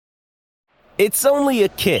It's only a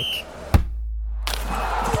kick,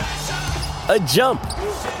 a jump,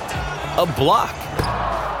 a block.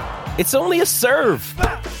 It's only a serve.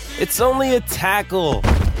 It's only a tackle,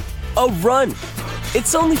 a run.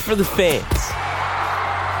 It's only for the fans.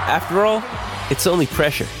 After all, it's only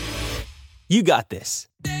pressure. You got this.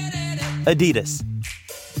 Adidas.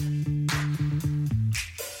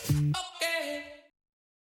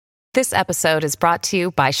 This episode is brought to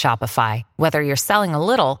you by Shopify. Whether you're selling a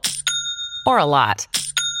little or a lot,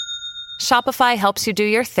 Shopify helps you do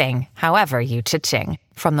your thing, however you cha-ching.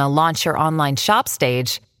 From the launch your online shop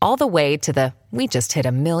stage, all the way to the we just hit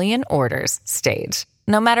 1 million orders stage.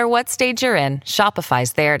 No matter what stage you're in,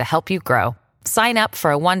 Shopify's there to help you grow. Sign up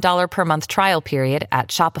for a $1 per month trial period at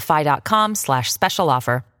shopify.com/special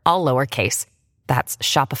offer, all lowercase. That's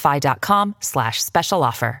shopify.com/special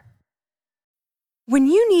offer. When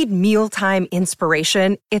you need mealtime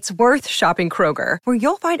inspiration, it's worth shopping Kroger, where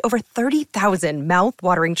you'll find over 30,000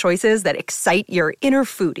 mouth-watering choices that excite your inner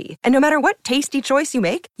foodie. And no matter what tasty choice you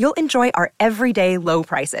make, you'll enjoy our everyday low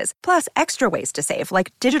prices, plus extra ways to save,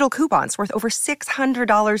 like digital coupons worth over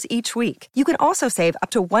 $600 each week. You can also save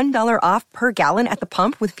up to $1 off per gallon at the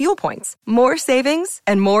pump with fuel points. More savings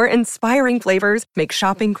and more inspiring flavors make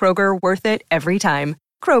shopping Kroger worth it every time.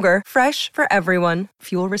 Kroger, fresh for everyone.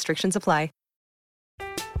 Fuel restrictions apply.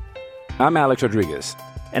 I'm Alex Rodriguez.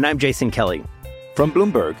 And I'm Jason Kelly. From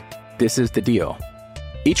Bloomberg, this is The Deal.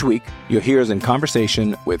 Each week, you'll hear us in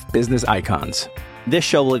conversation with business icons. This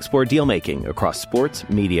show will explore deal-making across sports,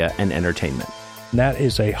 media, and entertainment. That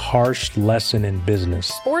is a harsh lesson in business.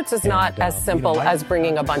 Sports is not as simple as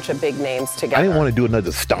bringing a bunch of big names together. I didn't want to do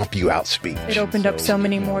another stomp you out speech. It opened up so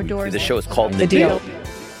many more doors. The show is called The Deal.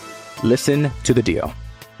 Listen to The Deal.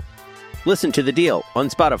 Listen to The Deal on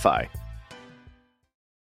Spotify.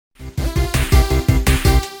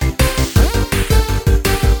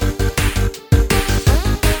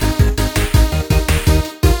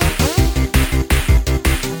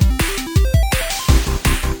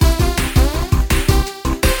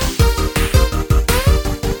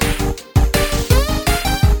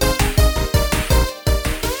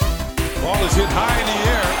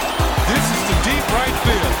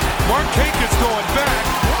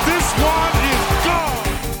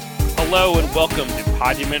 Hello and welcome to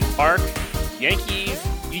Podument Park, Yankees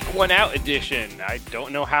Week 1 Out edition. I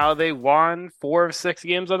don't know how they won 4 of 6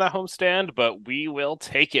 games on that homestand, but we will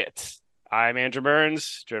take it. I'm Andrew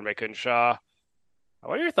Burns, joined by Kun Shaw.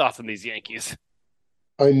 What are your thoughts on these Yankees?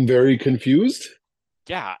 I'm very confused.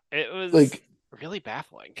 Yeah, it was really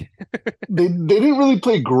baffling. they didn't really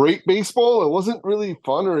play great baseball. It wasn't really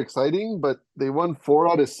fun or exciting, but they won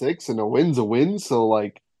 4 out of 6, and a win's a win. So,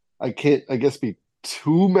 I can't, I guess, be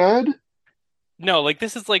too mad. No,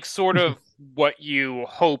 this is sort of what you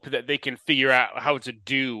hope that they can figure out how to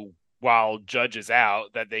do while Judge is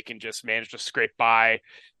out, that they can just manage to scrape by,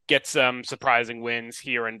 get some surprising wins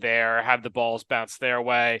here and there, have the balls bounce their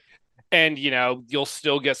way. And, you'll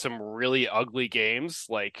still get some really ugly games,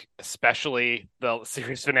 especially the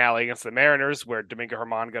series finale against the Mariners, where Domingo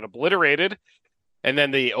Germán got obliterated. And then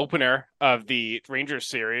the opener of the Rangers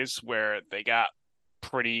series, where they got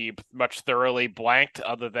pretty much thoroughly blanked,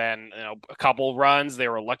 other than a couple runs. They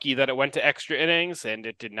were lucky that it went to extra innings, and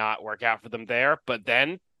it did not work out for them there. But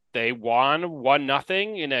then they won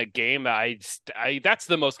 1-0 in a game. That's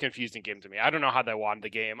the most confusing game to me. I don't know how they won the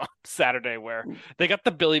game on Saturday, where they got the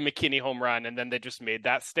Billy McKinney home run and then they just made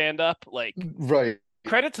that stand up. Right.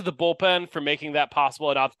 Credit to the bullpen for making that possible,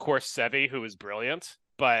 and of course Sevy, who was brilliant.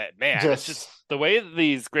 But man, It's just the way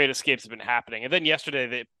these great escapes have been happening. And then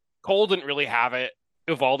yesterday, Cole didn't really have it.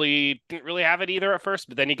 Uvalde didn't really have it either at first,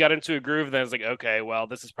 but then he got into a groove, and then I was like, okay, well,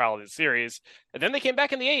 this is probably the series. And then they came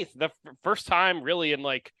back in the 8th, the first time really in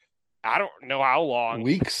I don't know how long.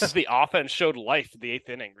 Weeks. The offense showed life in the 8th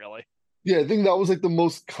inning, really. Yeah, I think that was the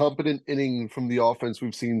most competent inning from the offense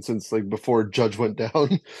we've seen since before Judge went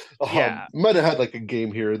down. Yeah. Might have had a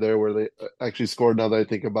game here or there where they actually scored, now that I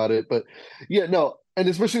think about it. But yeah, no, and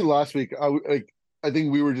especially last week, I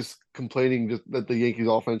think we were just complaining that the Yankees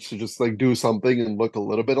offense should just do something and look a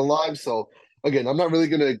little bit alive. So again, I'm not really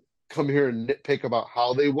going to come here and nitpick about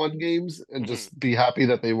how they won games, and just be happy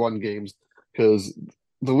that they won games, because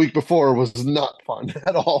the week before was not fun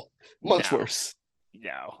at all. Much worse.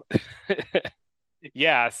 No.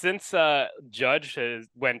 Yeah, since Judge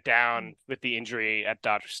went down with the injury at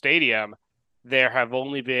Dodger Stadium, there have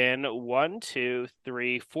only been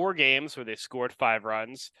 4 games where they scored 5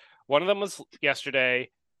 runs. One of them was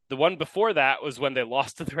yesterday. The one before that was when they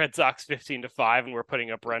lost to the Red Sox 15-5 and were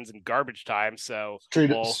putting up runs in garbage time. So straight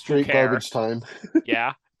garbage time.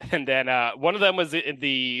 Yeah. And then one of them was in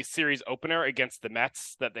the series opener against the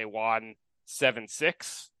Mets that they won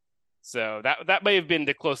 7-6. So that may have been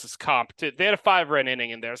the closest comp to. They had a 5-run inning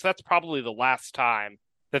in there, so that's probably the last time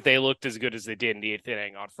that they looked as good as they did in the 8th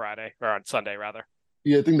inning on Friday, or on Sunday rather.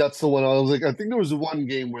 Yeah, I think that's the one I was like, I think there was one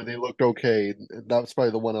game where they looked okay. That's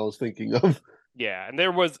probably the one I was thinking of. Yeah, and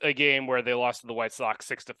there was a game where they lost to the White Sox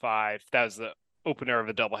 6-5. That was the opener of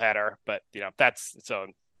a doubleheader, but that's its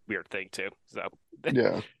own weird thing too. So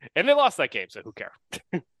Yeah, and they lost that game, so who cares?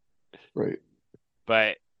 right.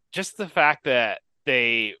 But just the fact that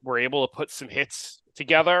they were able to put some hits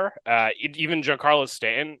together, even Giancarlo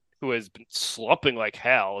Stanton, who has been slumping like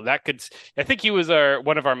hell, I think he was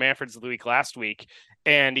one of our Manfreds of the week last week,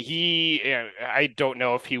 and I don't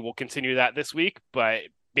know if he will continue that this week, but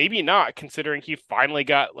maybe not, considering he finally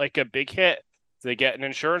got like a big hit. They get an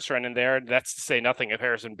insurance run in there. That's to say nothing of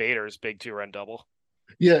Harrison Bader's big 2-run double.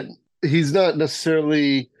 Yeah, he's not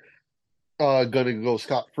necessarily going to go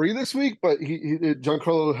scot-free this week, but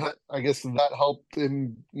Giancarlo, I guess that helped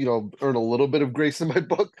him, earn a little bit of grace in my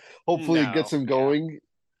book. Hopefully it gets him going. Yeah.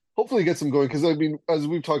 Hopefully it gets him going because, I mean, as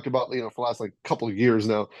we've talked about, for the last like couple of years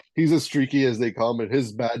now, he's as streaky as they come, and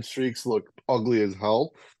his bad streaks look ugly as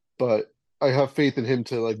hell. But I have faith in him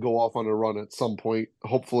to like go off on a run at some point.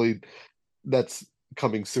 Hopefully that's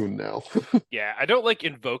coming soon now. Yeah, I don't like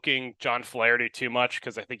invoking John Flaherty too much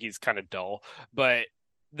because I think he's kind of dull. But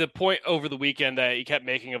the point over the weekend that he kept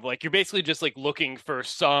making of like, you're basically just like looking for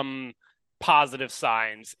some positive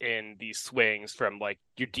signs in these swings from like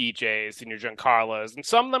your DJs and your Giancarlos, and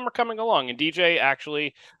some of them are coming along. And DJ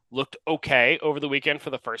actually looked okay over the weekend for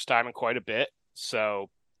the first time in quite a bit. So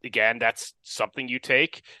again, that's something you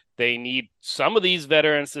take. They need some of these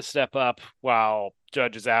veterans to step up while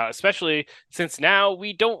Judge is out, especially since now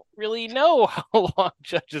we don't really know how long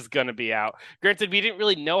Judge is going to be out. Granted, we didn't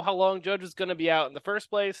really know how long Judge was going to be out in the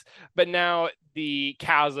first place, but now the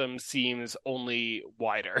chasm seems only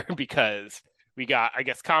wider because we got, I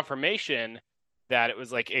guess, confirmation that it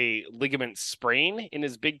was like a ligament sprain in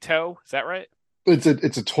his big toe. Is that right? It's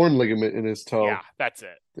a torn ligament in his toe. Yeah, that's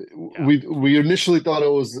it. Yeah. We initially thought it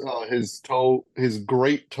was his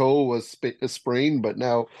great toe was a sprain, but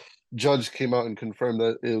now Judge came out and confirmed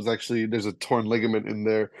that it was actually there's a torn ligament in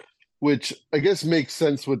there, which I guess makes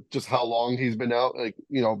sense with just how long he's been out. Like,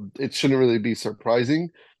 it shouldn't really be surprising,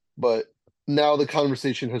 but now the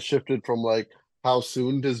conversation has shifted from like how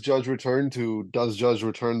soon does Judge return to does Judge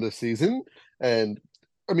return this season? And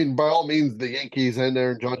I mean, by all means, the Yankees and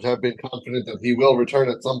Aaron Judge have been confident that he will return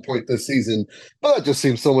at some point this season, but that just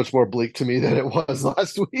seems so much more bleak to me than it was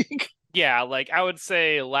last week. Yeah, like I would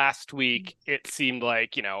say last week it seemed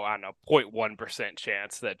like, I don't know, 0.1%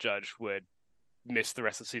 chance that Judge would miss the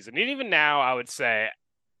rest of the season. And even now, I would say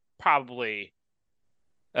probably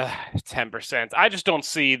 10%. I just don't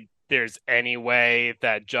see there's any way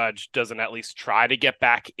that Judge doesn't at least try to get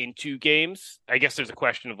back into games. I guess there's a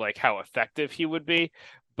question of like how effective he would be,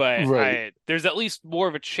 but right. There's at least more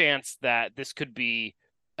of a chance that this could be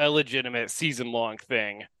a legitimate season-long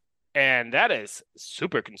thing, and that is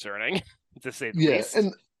super concerning to say the least.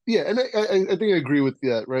 And I think I agree with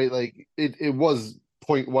that. Right, like it was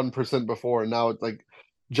 0.1% before, and now it's like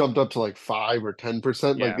jumped up to like 5 or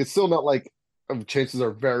 10%. Like it's still not like chances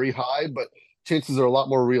are very high, but chances are a lot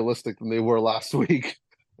more realistic than they were last week,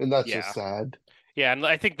 and that's just sad. Yeah, and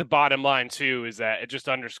I think the bottom line too is that it just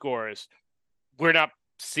underscores we're not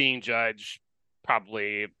seeing Judge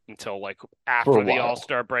probably until like after the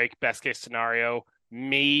All-Star break, best case scenario,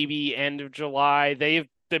 maybe end of July.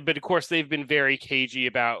 But of course they've been very cagey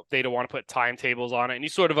about they don't want to put timetables on it, and you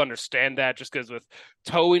sort of understand that just because with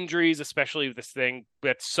toe injuries, especially with this thing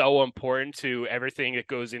that's so important to everything that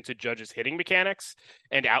goes into Judge's hitting mechanics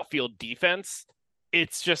and outfield defense,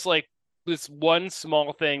 it's just like this one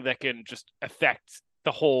small thing that can just affect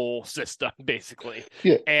the whole system basically.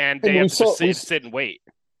 Yeah, and they have to just sit and wait.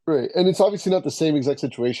 Right, and it's obviously not the same exact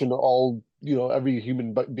situation. Every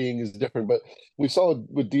human being is different, but we saw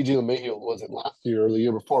with DJ LeMahieu, was it last year or the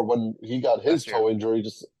year before, when he got his toe injury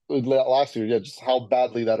just last year, just how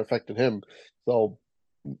badly that affected him. So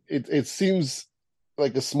it seems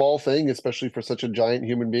like a small thing, especially for such a giant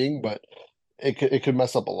human being, but it could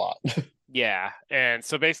mess up a lot. Yeah, and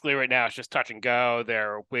so basically right now it's just touch and go.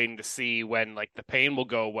 They're waiting to see when like the pain will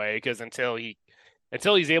go away, because until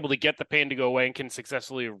he's able to get the pain to go away and can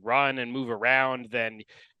successfully run and move around, then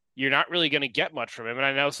you're not really going to get much from him. And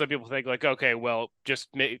I know some people think like, okay, well, just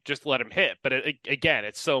let him hit. But again,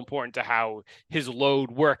 it's so important to how his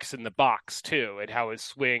load works in the box too, and how his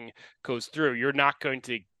swing goes through. You're not going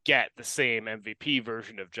to get the same MVP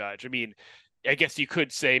version of Judge. I mean, I guess you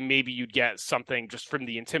could say maybe you'd get something just from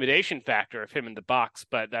the intimidation factor of him in the box,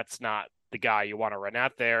 but that's not the guy you want to run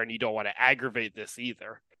out there, and you don't want to aggravate this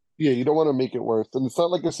either. Yeah, you don't want to make it worse. And it's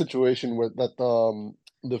not like a situation where that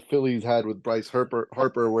the Phillies had with Bryce Harper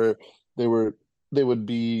where they were they would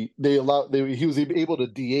be they allowed they he was able to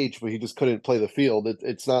DH, but he just couldn't play the field.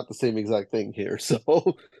 It's not the same exact thing here.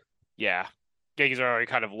 So, Yeah. Yankees are already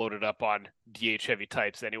kind of loaded up on DH heavy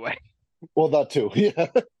types anyway. well, that too. Yeah.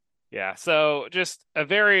 Yeah, so just a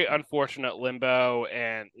very unfortunate limbo,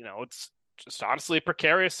 and it's just honestly a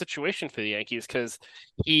precarious situation for the Yankees because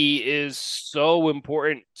he is so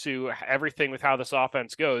important to everything with how this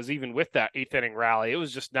offense goes. Even with that eighth inning rally, it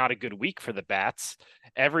was just not a good week for the bats.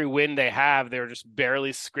 Every win they have, they're just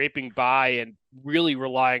barely scraping by and really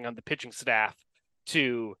relying on the pitching staff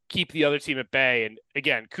to keep the other team at bay. And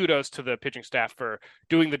again, kudos to the pitching staff for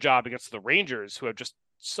doing the job against the Rangers, who have just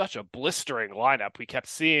such a blistering lineup we kept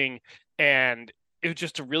seeing, and it was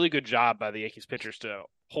just a really good job by the Yankees pitchers to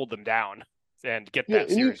hold them down and get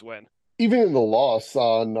that series win. Even in the loss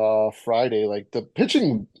on Friday, like the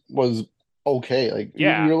pitching was okay. Like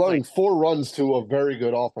you're allowing 4 runs to a very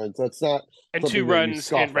good offense. That's not and 2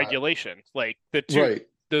 runs in regulation. Like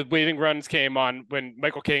the waiting runs came on when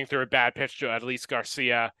Michael King threw a bad pitch to Adolis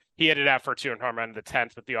Garcia. He hit it out for a 2-run home run in the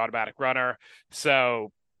 10th with the automatic runner.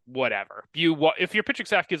 So whatever. If your pitching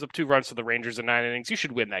staff gives up 2 runs to the Rangers in 9 innings, you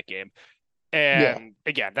should win that game. And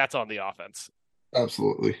again, that's on the offense.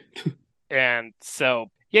 Absolutely. And so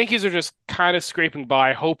Yankees are just kind of scraping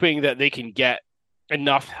by, hoping that they can get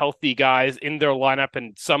enough healthy guys in their lineup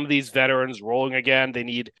and some of these veterans rolling again. They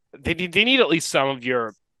need at least some of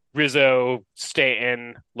your Rizzo,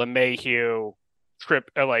 Stanton, LeMahieu,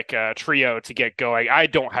 trio to get going. I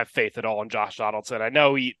don't have faith at all in Josh Donaldson. I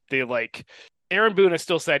know Aaron Boone has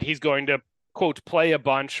still said he's going to, quote, play a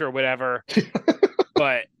bunch or whatever,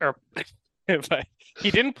 but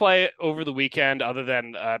he didn't play it over the weekend other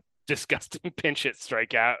than a disgusting pinch hit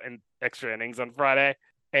strikeout in extra innings on Friday.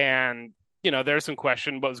 And, there's some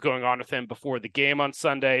question what was going on with him before the game on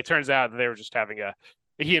Sunday. It turns out that they were just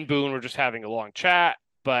he and Boone were just having a long chat,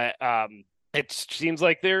 but it seems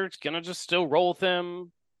like they're going to just still roll with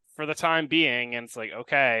him for the time being, and it's like,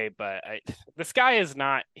 okay, but this guy has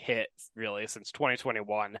not hit really since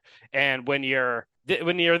 2021, and when you're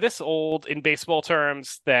this old in baseball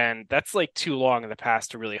terms, then that's like too long in the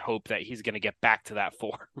past to really hope that he's going to get back to that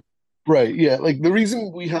form. Right, yeah. Like the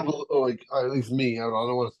reason we have at least me, I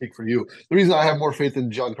don't want to speak for you. The reason I have more faith in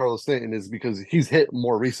Giancarlo Stanton is because he's hit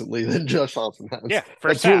more recently than Josh Donaldson has. Yeah,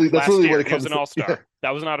 that's really what it comes to. He was an all-star. Yeah. That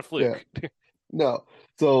was not a fluke. Yeah. No.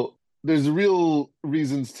 So there's real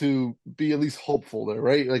reasons to be at least hopeful there,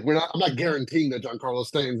 right? Like I'm not guaranteeing that Giancarlo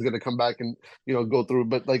Stanton's going to come back and go through,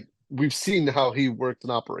 but like we've seen how he works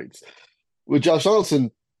and operates. With Josh Donaldson,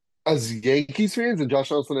 as Yankees fans and Josh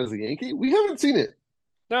Donaldson as a Yankee, we haven't seen it.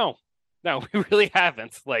 No, we really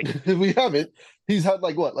haven't. Like we haven't. He's had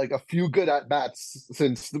a few good at bats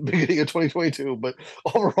since the beginning of 2022, but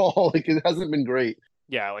overall, it hasn't been great.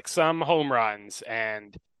 Yeah, like some home runs,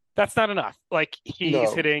 and that's not enough. Like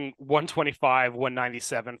he's hitting 125,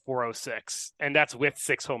 197, 406, and that's with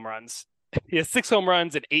 6 home runs. He has 6 home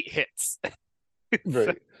runs and 8 hits.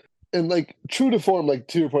 Right. And true to form,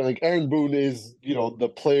 to your point, Aaron Boone is,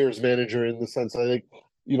 the player's manager in the sense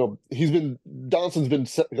Donaldson's been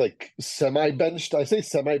semi-benched. I say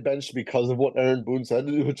semi-benched because of what Aaron Boone said,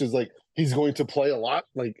 which is he's going to play a lot.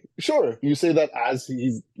 Sure, you say that as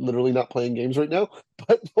he's literally not playing games right now,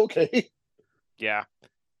 but okay. Yeah.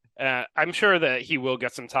 I'm sure that he will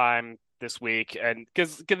get some time this week, and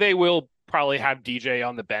because they will probably have DJ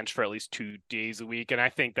on the bench for at least 2 days a week, and I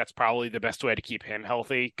think that's probably the best way to keep him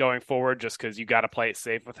healthy going forward, just because you got to play it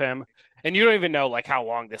safe with him, and you don't even know how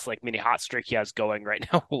long this mini hot streak he has going right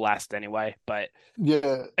now will last anyway. But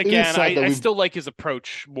yeah, again, I still like his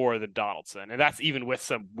approach more than Donaldson, and that's even with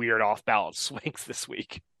some weird off-balance swings this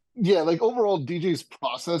week. Yeah, overall, DJ's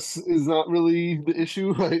process is not really the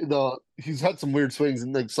issue, right? He's had some weird swings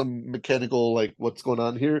and some mechanical, what's going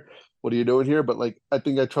on here? What are you doing here? But I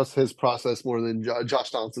think I trust his process more than Josh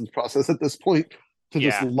Donaldson's process at this point to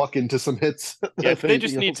just luck into some hits. Yeah, they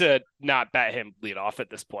just need to not bat him lead off at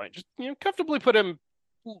this point. Just comfortably put him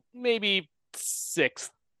maybe 6th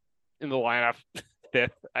in the lineup, 5th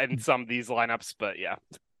in some of these lineups. But yeah,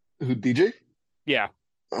 who DJ? Yeah,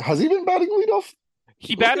 has he been batting leadoff?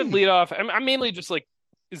 He batted leadoff. I'm mainly just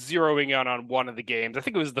zeroing in on one of the games. I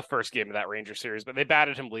think it was the first game of that Ranger series, but they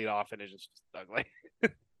batted him leadoff, and it just ugly.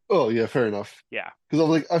 Oh yeah, fair enough. Yeah,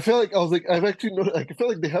 because I feel like I've actually I feel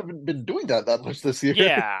like they haven't been doing that much this year.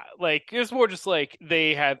 Yeah, it's more just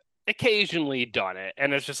they have occasionally done it,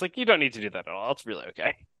 and it's just you don't need to do that at all. It's really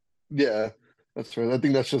okay. Yeah, that's right. I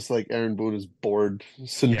think that's just Aaron Boone's bored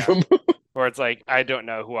syndrome. Or it's like, I don't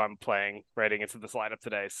know who I'm playing writing into this lineup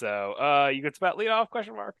today. So, you good spot lead off,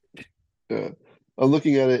 question mark? Yeah. I'm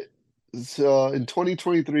looking at it. So, in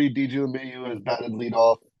 2023, DJ LeMahieu has batted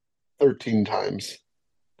leadoff 13 times.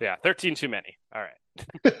 Yeah, 13 too many. All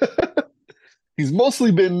right. He's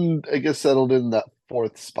mostly been, I guess, settled in that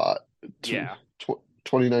fourth spot. Yeah.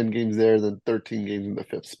 29 games there, then 13 games in the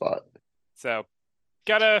fifth spot. So,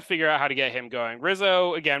 gotta figure out how to get him going.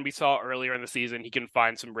 Rizzo, again, we saw earlier in the season, he can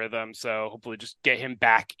find some rhythm. So, hopefully, just get him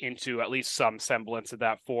back into at least some semblance of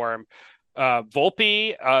that form.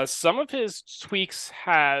 Volpe, some of his tweaks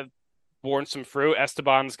have borne some fruit.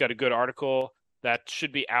 Esteban's got a good article that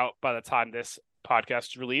should be out by the time this podcast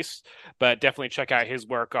is released, but definitely check out his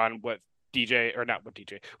work on what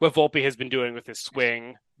Volpe has been doing with his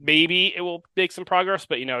swing. Maybe it will make some progress,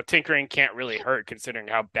 but tinkering can't really hurt considering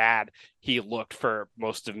how bad he looked for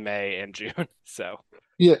most of May and June. So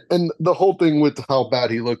yeah, and the whole thing with how bad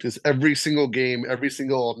he looked is every single game, every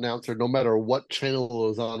single announcer, no matter what channel it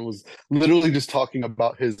was on, was literally just talking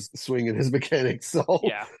about his swing and his mechanics. So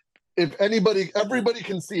yeah, if everybody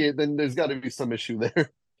can see it, then there's got to be some issue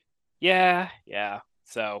there. yeah.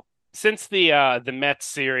 So since the Mets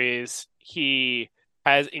series, he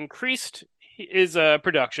has increased his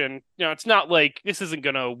production. It's not like this isn't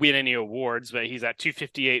going to win any awards, but he's at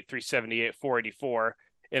 258, 378, 484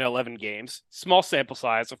 in 11 games. Small sample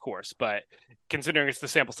size, of course, but considering it's the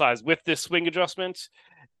sample size with this swing adjustment,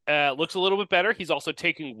 looks a little bit better. He's also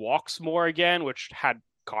taking walks more again, which had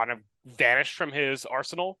kind of vanished from his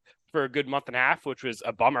arsenal for a good month and a half, which was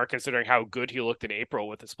a bummer considering how good he looked in April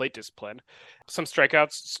with his plate discipline. Some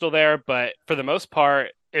strikeouts still there, but for the most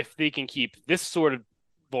part, if they can keep this sort of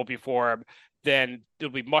Volpe form, then it'll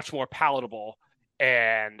be much more palatable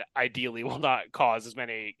and ideally will not cause as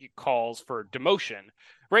many calls for demotion.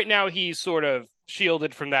 Right now, he's sort of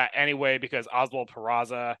shielded from that anyway because Oswald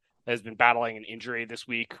Peraza has been battling an injury this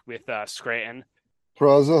week with Scranton.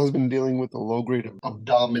 Peraza has been dealing with a low-grade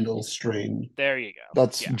abdominal strain. There you go.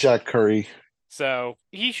 That's Jack Curry. So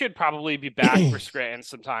he should probably be back for Scranton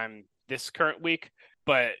sometime this current week,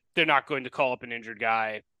 but they're not going to call up an injured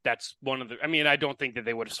guy. That's one of the... I mean, I don't think that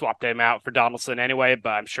they would have swapped him out for Donaldson anyway,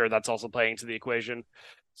 but I'm sure that's also playing into the equation.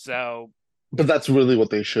 So... But that's really what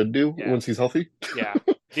they should do once he's healthy. Yeah.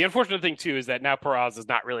 The unfortunate thing, too, is that now Peraza is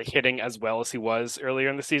not really hitting as well as he was earlier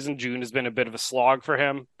in the season. June has been a bit of a slog for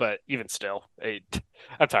him, but even still,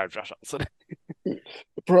 I'm tired of Josh Donaldson.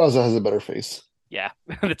 Peraza has a better face. Yeah,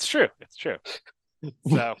 it's true. It's true.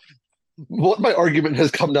 So, what my argument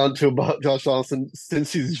has come down to about Josh Donaldson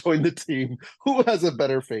since he's joined the team, who has a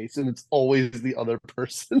better face? And it's always the other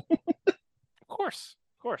person. Of course.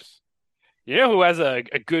 You know who has a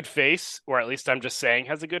good face, or at least I'm just saying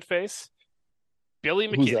has a good face? Billy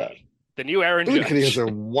McKinney, the new Aaron Judge. Billy McKinney has a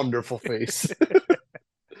wonderful face.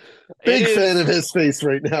 Big fan of his face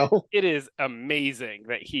right now. It is amazing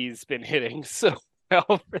that he's been hitting so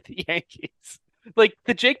well for the Yankees. Like,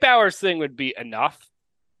 the Jake Bauers thing would be enough,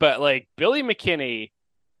 but like Billy McKinney,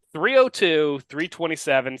 302,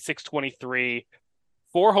 327, 623,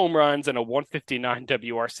 4 home runs, and a 159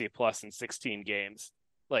 WRC plus in 16 games.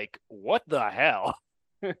 Like, what the hell?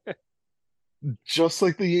 Just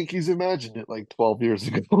like the Yankees imagined it like 12 years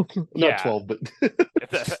ago. Not 12, but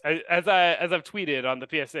as I've tweeted on the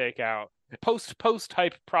PSA account, post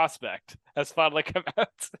type prospect has finally come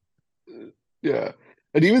out. Yeah.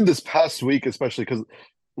 And even this past week, especially because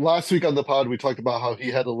last week on the pod we talked about how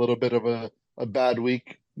he had a little bit of a bad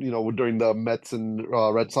week, during the Mets and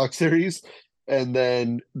Red Sox series. And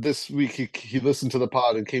then this week he listened to the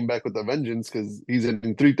pod and came back with a vengeance because he's in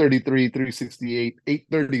 333, 368,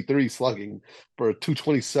 833 slugging for a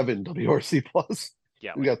 227 WRC plus.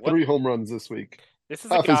 Yeah, we got 3 home runs this week. This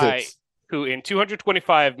is a guy who in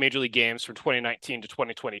 225 major league games from 2019 to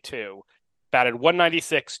 2022 batted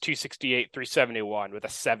 196, 268, 371 with a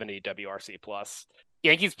 70 WRC plus.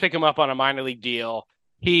 Yankees pick him up on a minor league deal.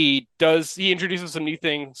 He introduces some new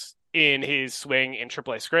things in his swing in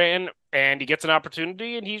AAA Scranton, and he gets an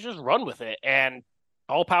opportunity, and he's just run with it. And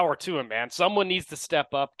all power to him, man. Someone needs to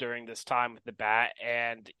step up during this time with the bat,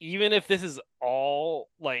 and even if this is all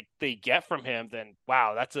like they get from him, then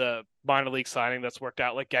wow, that's a minor league signing that's worked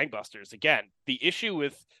out like gangbusters. Again, the issue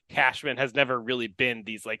with Cashman has never really been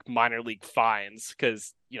these like minor league finds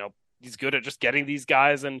because he's good at just getting these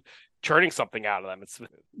guys and churning something out of them.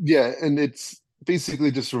 And it's basically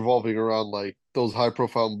just revolving around like those high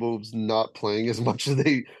profile moves not playing as much as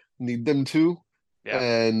they need them to. Yeah.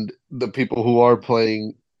 And the people who are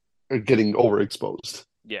playing are getting overexposed.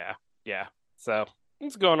 Yeah. So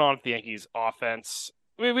what's going on with the Yankees offense?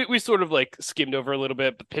 We sort of like skimmed over a little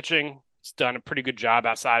bit, but pitching has done a pretty good job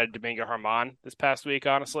outside of Domingo Germán this past week,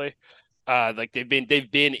 honestly. Like they've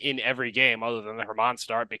been in every game other than the Herman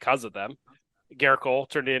start because of them. Garrett Cole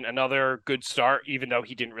turned in another good start, even though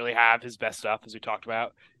he didn't really have his best stuff, as we talked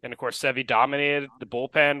about. And of course, Sevy dominated the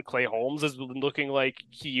bullpen. Clay Holmes has been looking like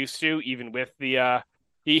he used to, even with the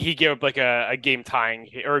he gave up like a game tying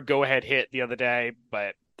or a go ahead hit the other day,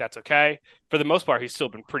 but that's okay. For the most part, he's still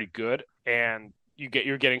been pretty good, and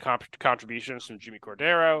you're getting contributions from Jimmy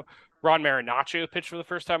Cordero. Ron Marinaccio pitched for the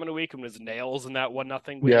first time in a week and was nails in that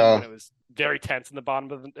 1-0 win when it was very tense in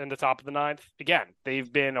the top of the ninth. Again,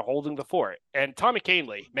 they've been holding the fort. And Tommy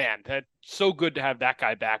Kahnle, man, that's so good to have that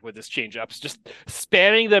guy back with his changeups, just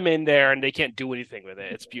spamming them in there, and they can't do anything with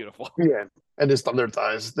it. It's beautiful. Yeah, and his thunder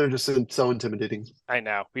thighs, they're just so intimidating. I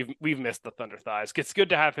know. We've missed the thunder thighs. It's good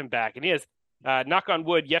to have him back, and he has, knock on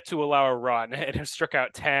wood, yet to allow a run and has struck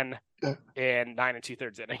out 10 in 9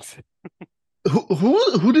 2/3 innings.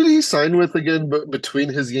 Who did he sign with again? But between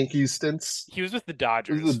his Yankees stints, he was with the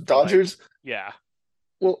Dodgers. The Dodgers, yeah.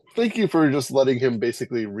 Well, thank you for just letting him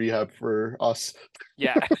basically rehab for us.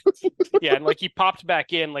 Yeah, yeah, and like he popped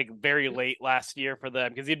back in like very late last year for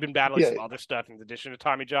them because he'd been battling some other stuff in addition to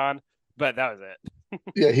Tommy John, but that was it.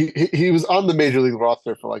 Yeah, he was on the major league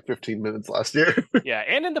roster for like 15 minutes last year. Yeah,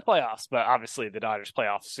 and in the playoffs, but obviously the Dodgers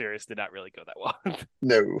playoff series did not really go that well.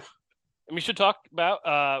 No. And we should talk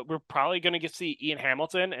about we're probably going to get to see Ian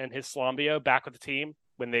Hamilton and his Slambio back with the team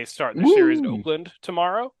when they start their series in Oakland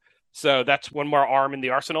tomorrow. So that's one more arm in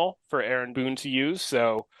the arsenal for Aaron Boone to use.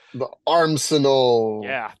 So the arsenal.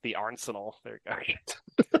 Yeah, the arsenal. There you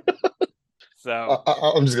go. So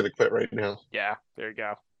I'm just going to quit right now. Yeah, there you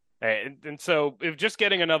go. And so if just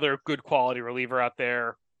getting another good quality reliever out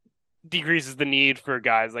there decreases the need for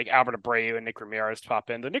guys like Albert Abreu and Nick Ramirez to pop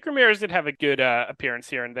in. Though Nick Ramirez did have a good appearance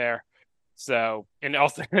here and there. So, and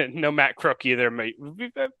also no Matt Crook either.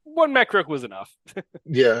 One Matt Crook was enough.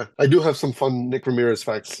 Yeah, I do have some fun Nick Ramirez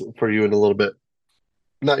facts for you in a little bit.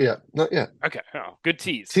 Not yet. Okay, good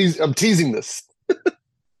tease. I'm teasing this.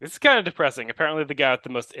 It's kind of depressing. Apparently the guy with the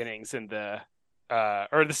most innings in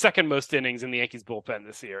or the second most innings in the Yankees bullpen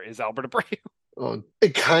this year is Albert Abreu.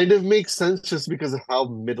 It kind of makes sense just because of how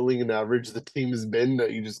middling and average the team has been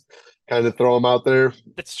that you just kind of throw him out there.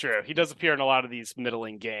 It's true. He does appear in a lot of these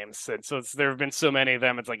middling games. And so there have been so many of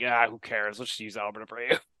them. It's like, who cares? Let's just use Albert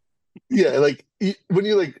Abreu. Yeah, like when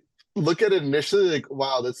you like look at it initially, like,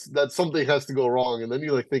 wow, that's something has to go wrong. And then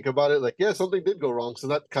you like think about it, like, yeah, something did go wrong. So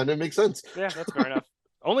that kind of makes sense. Yeah, that's fair enough.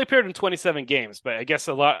 Only appeared in 27 games, but I guess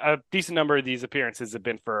a decent number of these appearances have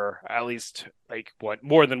been for at least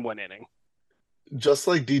more than one inning. Just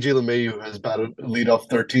like DJ LeMahieu has batted leadoff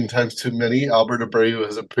 13 times too many, Albert Abreu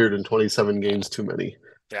has appeared in 27 games too many.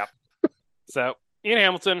 Yeah. So Ian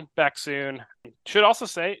Hamilton back soon. Should also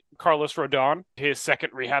say Carlos Rodon, his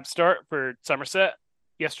second rehab start for Somerset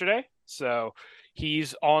yesterday. So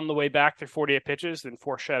he's on the way back through 48 pitches and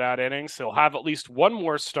 4 shutout innings. He'll have at least one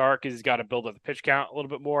more start because he's got to build up the pitch count a little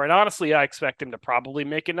bit more. And honestly, I expect him to probably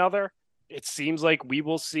make another. It seems like we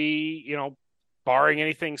will see, barring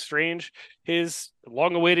anything strange, his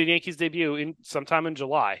long-awaited Yankees debut sometime in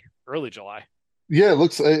July, early July. Yeah, it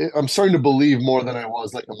looks. I'm starting to believe more than I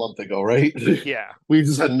was like a month ago, right? Yeah, we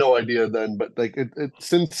just had no idea then, but like it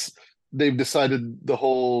since they've decided the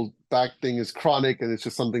whole back thing is chronic and it's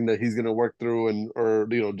just something that he's going to work through or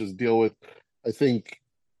just deal with. I think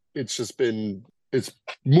it's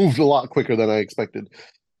moved a lot quicker than I expected.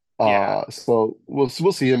 Yeah. So we'll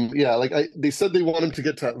see him. Yeah, like they said they want him to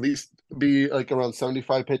get to at least be like around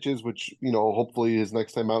 75 pitches, which hopefully his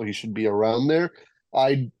next time out he should be around there.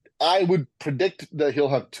 I would predict that he'll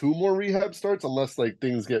have 2 more rehab starts unless like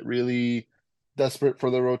things get really desperate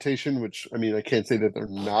for the rotation, which I mean I can't say that they're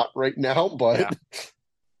not right now, but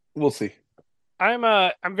we'll see.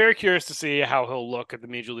 I'm very curious to see how he'll look at the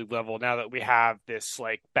major league level now that we have this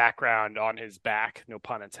like background on his back, no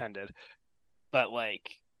pun intended. But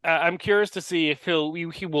like I'm curious to see if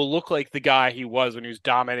he will look like the guy he was when he was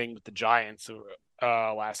dominating with the Giants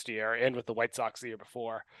last year and with the White Sox the year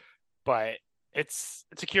before. But it's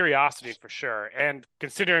a curiosity for sure. And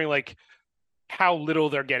considering like how little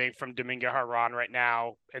they're getting from Domingo Harran right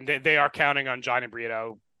now, and they are counting on Johnny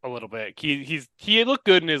Brito a little bit. He looked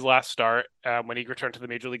good in his last start when he returned to the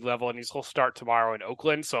major league level, and he'll start tomorrow in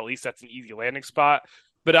Oakland. So at least that's an easy landing spot.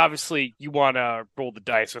 But obviously, you want to roll the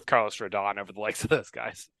dice with Carlos Rodon over the likes of those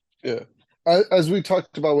guys. Yeah. As we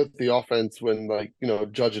talked about with the offense, when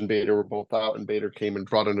Judge and Bader were both out, and Bader came and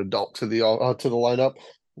brought an adult to the lineup,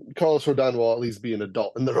 Carlos Rodon will at least be an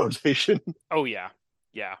adult in the rotation. Oh yeah,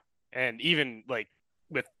 and even like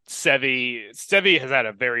with Sevy has had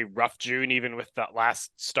a very rough June, even with that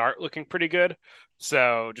last start looking pretty good.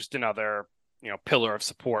 So just another pillar of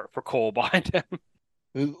support for Cole behind him.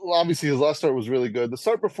 Obviously, his last start was really good. The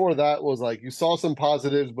start before that was like you saw some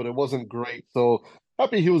positives, but it wasn't great. So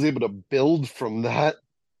happy he was able to build from that.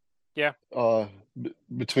 Yeah.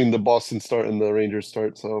 Between the Boston start and the Rangers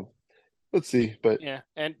start. So let's see. But yeah,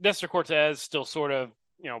 and Nestor Cortez still sort of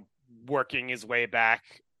working his way back.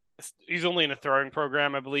 He's only in a throwing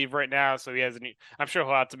program, I believe, right now. So he hasn't. I'm sure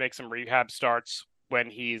he'll have to make some rehab starts when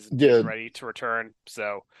he's ready to return.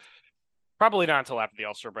 So probably not until after the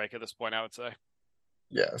All-Star break at this point, I would say.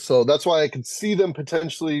 Yeah, so that's why I could see them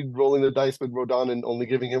potentially rolling the dice with Rodon and only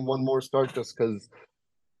giving him one more start just because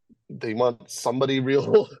they want somebody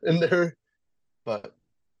real in there. But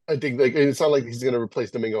I think it's not like he's going to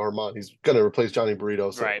replace Domingo Armand. He's going to replace Johnny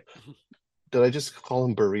Burrito. So. Right. Did I just call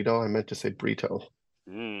him Burrito? I meant to say Burrito.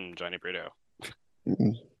 Johnny Burrito.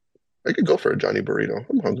 I could go for a Johnny Burrito.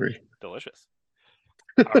 I'm hungry. Delicious.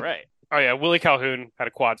 All right. Oh, yeah. Willie Calhoun had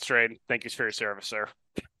a quad strain. Thank you for your service, sir.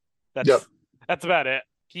 That's about it.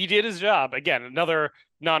 He did his job. Again, another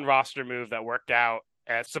non-roster move that worked out.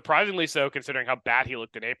 Surprisingly so, considering how bad he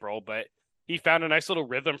looked in April. But he found a nice little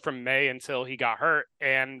rhythm from May until he got hurt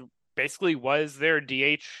and basically was their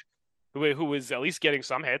DH who was at least getting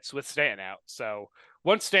some hits with Stanton out. So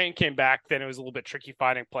once Stanton came back, then it was a little bit tricky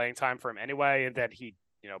finding playing time for him anyway. And then he,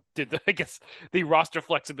 did the roster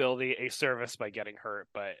flexibility a service by getting hurt.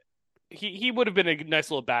 But he would have been a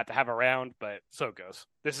nice little bat to have around, but so it goes.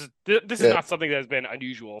 This is not something that has been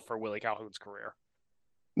unusual for Willie Calhoun's career.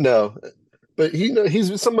 No, but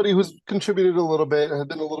he's somebody who's contributed a little bit, has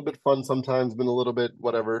been a little bit fun sometimes, been a little bit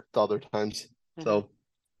whatever the other times. Mm-hmm. So,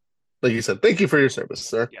 like you said, thank you for your service,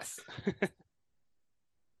 sir. Yes.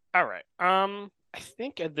 All right. I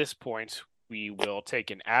think at this point we will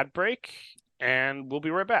take an ad break, and we'll be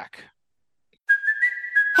right back.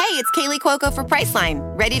 Hey, it's Kaylee Cuoco for Priceline.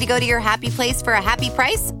 Ready to go to your happy place for a happy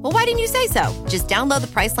price? Well, why didn't you say so? Just download the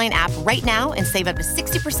Priceline app right now and save up to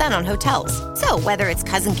 60% on hotels. So whether it's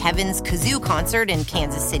Cousin Kevin's Kazoo Concert in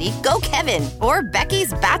Kansas City, go Kevin, or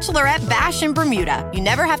Becky's Bachelorette Bash in Bermuda, you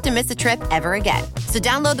never have to miss a trip ever again. So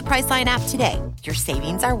download the Priceline app today. Your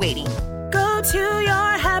savings are waiting. Go to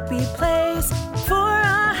your happy place for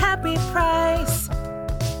a happy price.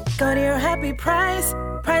 Go to your happy price,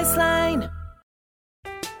 Priceline.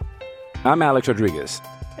 I'm Alex Rodriguez.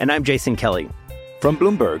 And I'm Jason Kelly. From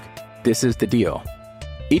Bloomberg, this is The Deal.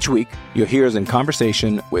 Each week, you'll hear us in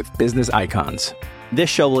conversation with business icons.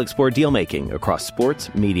 This show will explore deal-making across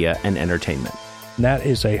sports, media, and entertainment. That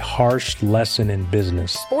is a harsh lesson in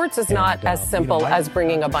business. Sports is not as simple as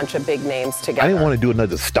bringing a bunch of big names together. I didn't want to do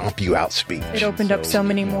another stomp you out speech. It opened up so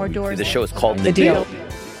many more doors. The show is called The Deal.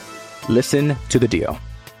 Listen to The Deal.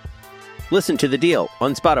 Listen to The Deal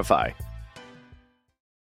on Spotify.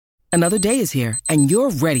 Another day is here, and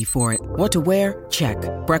you're ready for it. What to wear? Check.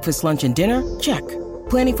 Breakfast, lunch, and dinner? Check.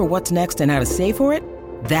 Planning for what's next and how to save for it?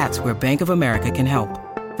 That's where Bank of America can help.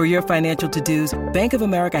 For your financial to-dos, Bank of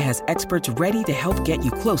America has experts ready to help get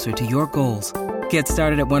you closer to your goals. Get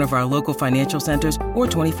started at one of our local financial centers or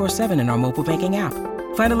 24/7 in our mobile banking app.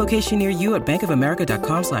 Find a location near you at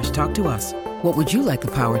bankofamerica.com/talktous. What would you like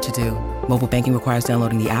the power to do? Mobile banking requires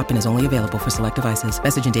downloading the app and is only available for select devices.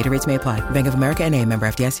 Message and data rates may apply. Bank of America N.A., member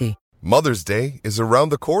FDIC. Mother's Day is around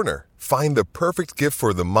the corner. Find the perfect gift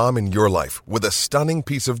for the mom in your life with a stunning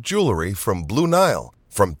piece of jewelry from Blue Nile.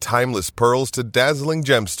 From timeless pearls to dazzling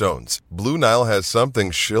gemstones, Blue Nile has something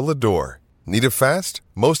she'll adore. Need it fast?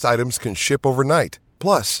 Most items can ship overnight.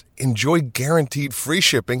 Plus, enjoy guaranteed free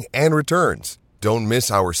shipping and returns. Don't miss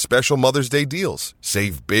our special Mother's Day deals.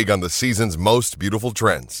 Save big on the season's most beautiful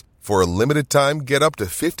trends. For a limited time, get up to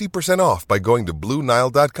 50% off by going to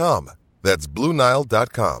BlueNile.com. That's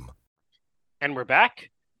BlueNile.com. And we're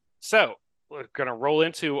back. So we're going to roll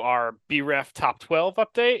into our BREF Top 12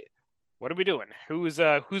 update. What are we doing? Who's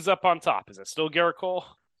up on top? Is it still Garrett Cole?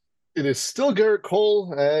 It is still Garrett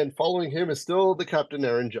Cole, and following him is still the captain,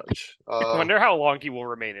 Aaron Judge. I wonder how long he will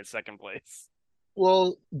remain in second place.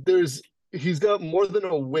 Well, he's got more than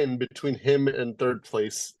a win between him and third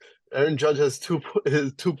place. Aaron Judge has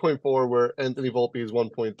 2.4, where Anthony Volpe is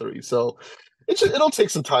 1.3. So it'll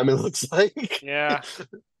take some time, it looks like. Yeah.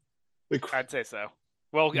 I'd say so.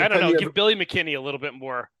 Well, I don't know. Give Billy McKinney a little bit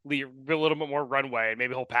more runway, and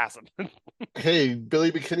maybe he'll pass him. Hey,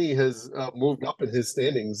 Billy McKinney has moved up in his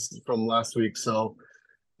standings from last week. So,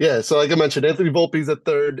 yeah. So, like I mentioned, Anthony Volpe's at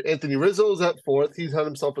third. Anthony Rizzo's at fourth. He's had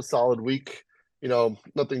himself a solid week.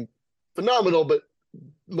 Nothing phenomenal, but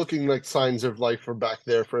looking like signs of life are back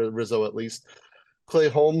there for Rizzo at least. Clay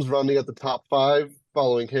Holmes rounding at the top 5.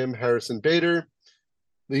 Following him, Harrison Bader.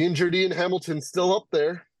 The injured Ian Hamilton's still up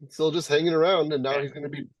there, still just hanging around, and now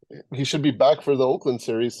he should be back for the Oakland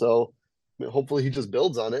series. So hopefully he just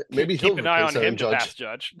builds on it. Maybe he'll keep an eye on replace Aaron him to pass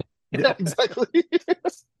Judge. Yeah, exactly.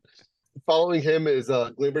 Following him is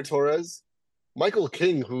Gleyber Torres. Michael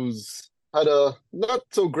King, who's had a not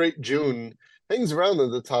so great June, hangs around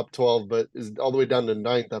in the top 12, but is all the way down to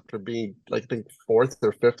 9th after being, like, I think, 4th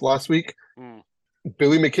or 5th last week.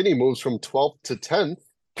 Billy McKinney moves from 12th to 10th.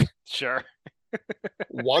 Sure.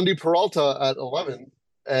 Wandy Peralta at 11th.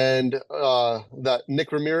 And that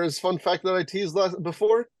Nick Ramirez fun fact that I teased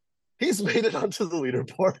before, he's made it onto the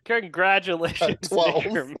leaderboard. Congratulations, at 12.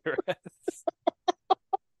 Nick Ramirez.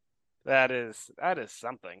 That is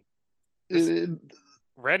something.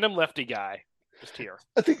 Random lefty guy just here.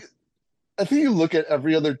 I think you look at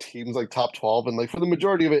every other team's like top 12, and like for the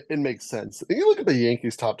majority of it, it makes sense. And you look at the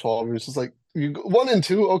Yankees top 12, and it's just like 1 and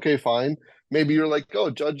 2, okay, fine. Maybe you're like, oh,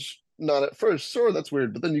 Judge not at first, sure, that's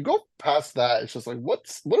weird. But then you go past that, it's just like, what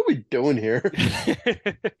are we doing here?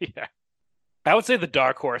 Yeah, I would say the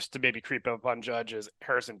dark horse to maybe creep up on Judge is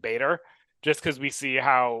Harrison Bader, just because we see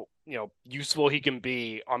how useful he can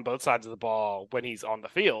be on both sides of the ball when he's on the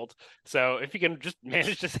field. So if he can just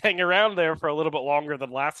manage to hang around there for a little bit longer than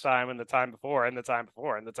last time and the time before and the time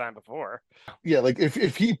before and the time before. Yeah, like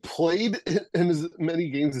if he played in as many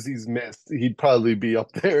games as he's missed, he'd probably be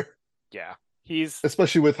up there. Yeah.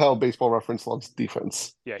 Especially with how Baseball Reference loves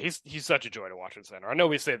defense. Yeah, he's such a joy to watch in center. I know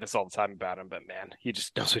we say this all the time about him, but man, he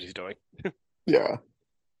just knows what he's doing. Yeah.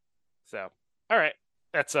 So, all right.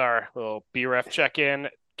 That's our little BREF check-in.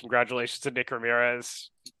 Congratulations to Nick Ramirez.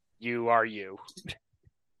 You are you.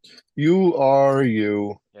 You are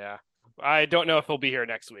you. Yeah. I don't know if he'll be here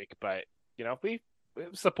next week, but, we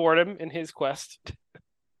support him in his quest.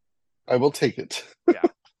 I will take it. Yeah.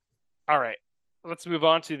 All right. Let's move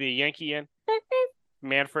on to the Yankee and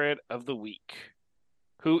Manfred of the week.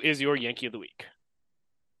 Who is your Yankee of the week?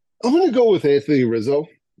 I'm going to go with Anthony Rizzo.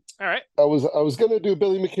 All right. I was going to do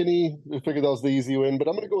Billy McKinney. I figured that was the easy win, but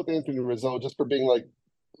I'm going to go with Anthony Rizzo just for being like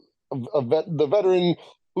the veteran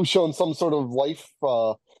who's shown some sort of life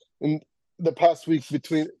in the past week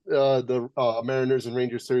between the Mariners and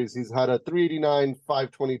Rangers series. He's had a 389,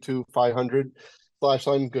 522, 500 slash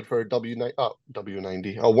line, good for a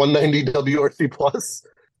W90, a 190 WRC plus.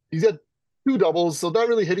 He's got 2 doubles, so not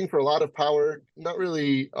really hitting for a lot of power, not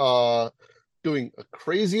really doing a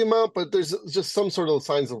crazy amount, but there's just some sort of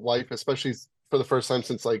signs of life, especially for the first time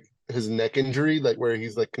since like his neck injury, like where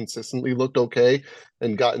he's like consistently looked okay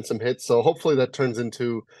and gotten some hits. So hopefully that turns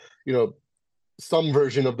into, some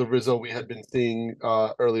version of the Rizzo we had been seeing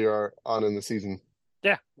earlier on in the season.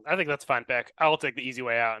 Yeah, I think that's fine pick. I will take the easy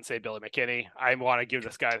way out and say Billy McKinney. I want to give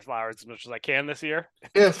this guy flowers as much as I can this year.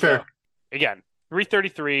 Yeah, fair. So, again,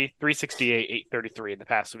 333, 368, 833 in the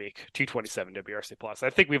past week, 227 WRC plus. I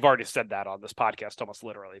think we've already said that on this podcast almost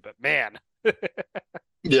literally, but man.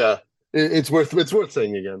 Yeah, it's worth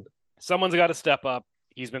saying again. Someone's got to step up.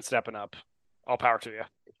 He's been stepping up. All power to you.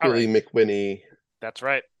 Billy McWhinney. That's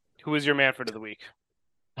right. Who is your Manfred of the week?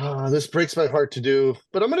 This breaks my heart to do,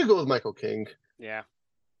 but I'm going to go with Michael King. Yeah.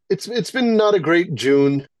 It's been not a great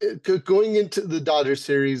June. Going into the Dodgers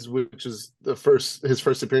series, which is his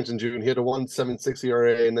first appearance in June, he had a 1.76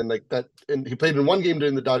 ERA, and then and he played in one game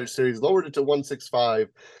during the Dodgers series, lowered it to 1.65.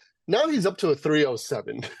 Now he's up to a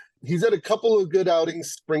 3.07. He's had a couple of good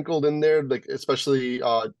outings sprinkled in there, like especially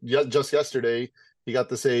just yesterday. He got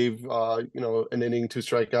the save, an inning, 2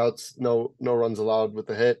 strikeouts, no runs allowed with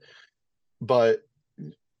the hit. But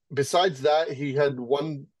besides that, he had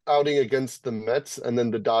one outing against the Mets and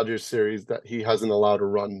then the Dodgers series that he hasn't allowed a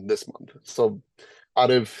run this month. So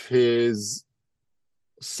out of his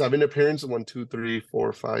 7 appearances, 1, 2, 3,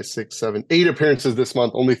 4, 5, 6, 7, 8 appearances this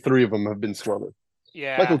month, only 3 of them have been scoreless.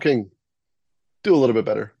 Yeah. Michael King, do a little bit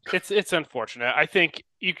better. It's unfortunate. I think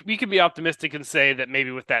we can be optimistic and say that maybe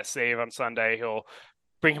with that save on Sunday, he'll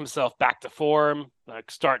bring himself back to form,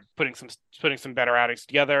 start putting some better outings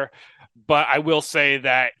together. But I will say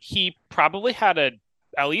that he probably had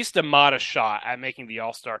at least a modest shot at making the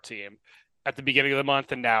All-Star team at the beginning of the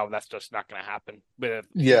month, and now that's just not going to happen.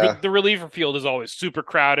 The reliever field is always super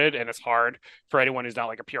crowded, and it's hard for anyone who's not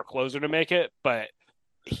like a pure closer to make it. But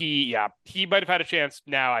he might have had a chance.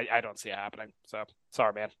 Now I don't see it happening. So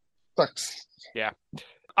sorry, man. Sucks. Yeah,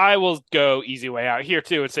 I will go easy way out here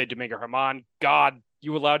too and say Domingo Germán. God,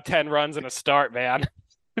 you allowed 10 runs in a start, man.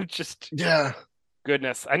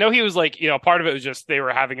 Goodness. I know he was like, part of it was just they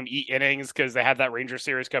were having him eat innings because they had that Ranger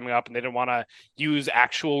series coming up and they didn't want to use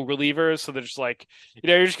actual relievers. So they're just like,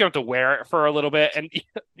 you're just going to have to wear it for a little bit. And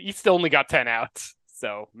he still only got 10 outs.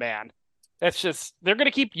 So, man, that's just, they're going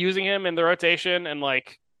to keep using him in the rotation and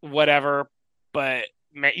like whatever. But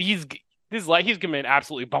man, he's going to be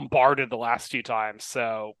absolutely bombarded the last few times.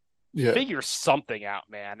 So figure something out,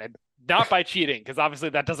 man. And not by cheating, because obviously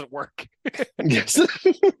that doesn't work. Yes.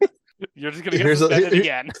 You're just going to get suspended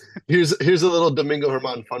again. Here's a little Domingo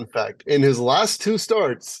Germán fun fact. In his last 2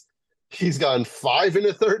 starts, he's gone 5 in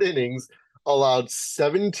the 3rd innings, allowed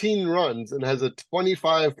 17 runs, and has a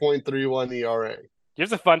 25.31 ERA.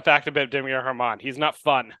 Here's a fun fact about Domingo Germán. He's not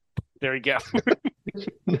fun. There you go.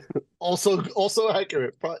 Also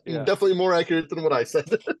accurate. Definitely more accurate than what I said.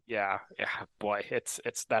 Yeah, boy,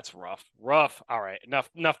 that's rough. All right, enough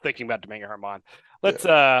thinking about Domingo Germán.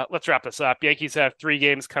 Let's wrap this up. Yankees have 3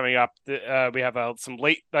 games coming up. We have some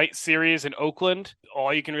late night series in Oakland.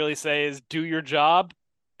 All you can really say is do your job,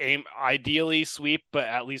 aim ideally sweep, but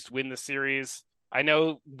at least win the series. I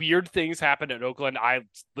know weird things happen in Oakland. I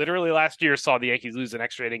literally last year saw the Yankees lose an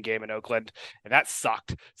extra inning game in Oakland, and that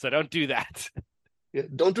sucked. So don't do that. Yeah,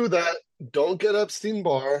 don't do that. Don't get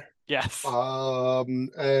Epstein-Barr. Yes.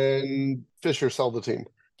 And Fisher sell the team.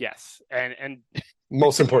 Yes. And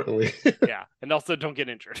most importantly. Yeah. And also don't get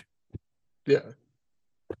injured. Yeah.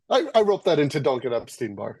 I wrote that into don't get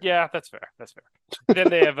Epstein-Barr. Yeah, that's fair. Then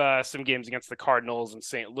they have some games against the Cardinals and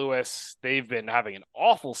St. Louis. They've been having an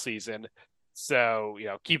awful season. So,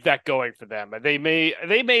 keep that going for them. They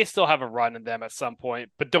may still have a run in them at some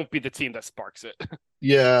point, but don't be the team that sparks it.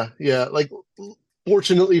 Yeah. Like,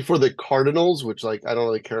 fortunately for the Cardinals, which, like, I don't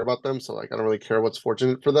really care about them, so, like, I don't really care what's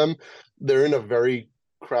fortunate for them. They're in a very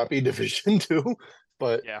crappy division, too.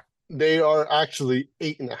 But they are actually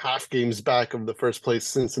 8.5 games back of the first place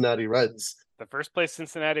Cincinnati Reds. The first place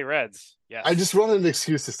Cincinnati Reds, yes. I just wanted an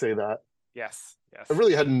excuse to say that. Yes. I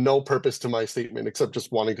really had no purpose to my statement except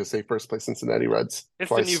just wanting to say first place Cincinnati Reds. It's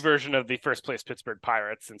twice. The new version of the first place Pittsburgh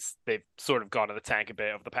Pirates, since they've sort of gone to the tank a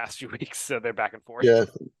bit over the past few weeks, so they're back and forth. Yeah,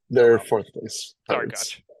 they're 4th place. Sorry,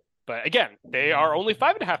 Gotch. But again, they are only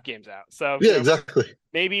 5.5 games out. So exactly.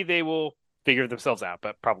 Maybe they will figure themselves out,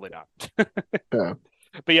 but probably not. Yeah.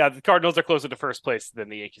 But yeah, the Cardinals are closer to first place than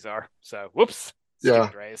the Yankees are. So whoops.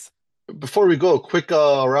 Stupid Rays. Before we go, quick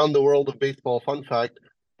around the world of baseball fun fact.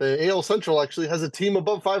 The AL Central actually has a team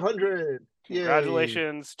above 500. Yay.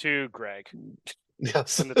 Congratulations to Greg.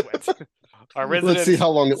 Yes. And the Twins. Our resident Let's see how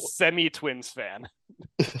long semi-Twins fan.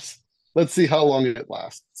 Let's see how long it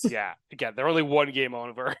lasts. Yeah. Again, they're only 1 game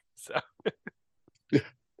over. So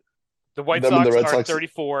the White Them and Sox the Red are Sox.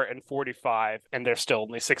 34 and 45, and they're still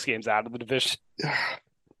only 6 games out of the division.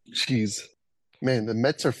 Jeez. Man, the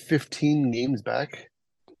Mets are 15 games back.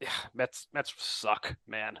 Yeah, Mets suck,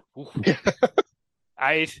 man.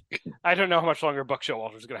 I don't know how much longer Buck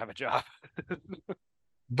Showalter's going to have a job.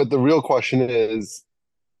 But the real question is,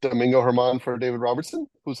 Domingo Germán for David Robertson?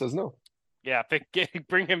 Who says no? Yeah,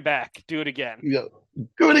 bring him back. Do it again. Yeah,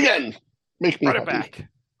 do it again. Make me run happy. It back.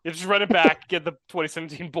 You just run it back. Get the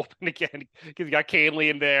 2017 bullpen again. Because you got Canley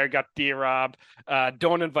in there, got D-Rob.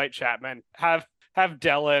 Don't invite Chapman. Have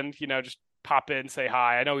Dellin. Just pop in, say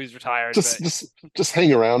hi. I know he's retired. Just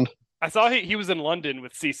hang around. I saw he was in London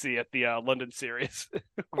with CC at the London series.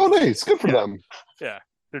 Oh, nice. Good for them. Yeah,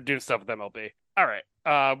 they're doing stuff with MLB. All right,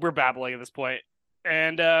 we're babbling at this point,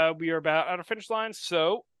 and we are about at our finish line.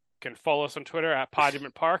 So you can follow us on Twitter at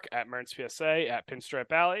Podument Park, at Merns PSA, at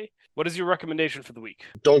Pinstripe Alley. What is your recommendation for the week?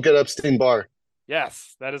 Don't get Epstein-Barr.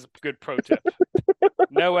 Yes, that is a good pro tip.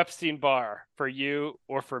 No Epstein-Barr for you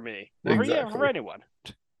or for me. Exactly. For anyone.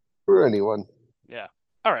 For anyone. Yeah.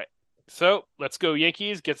 All right. So let's go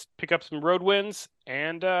Yankees, pick up some road wins,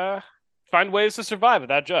 and find ways to survive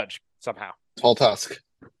without Judge somehow. Tall task.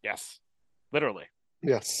 Yes. Literally.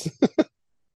 Yes.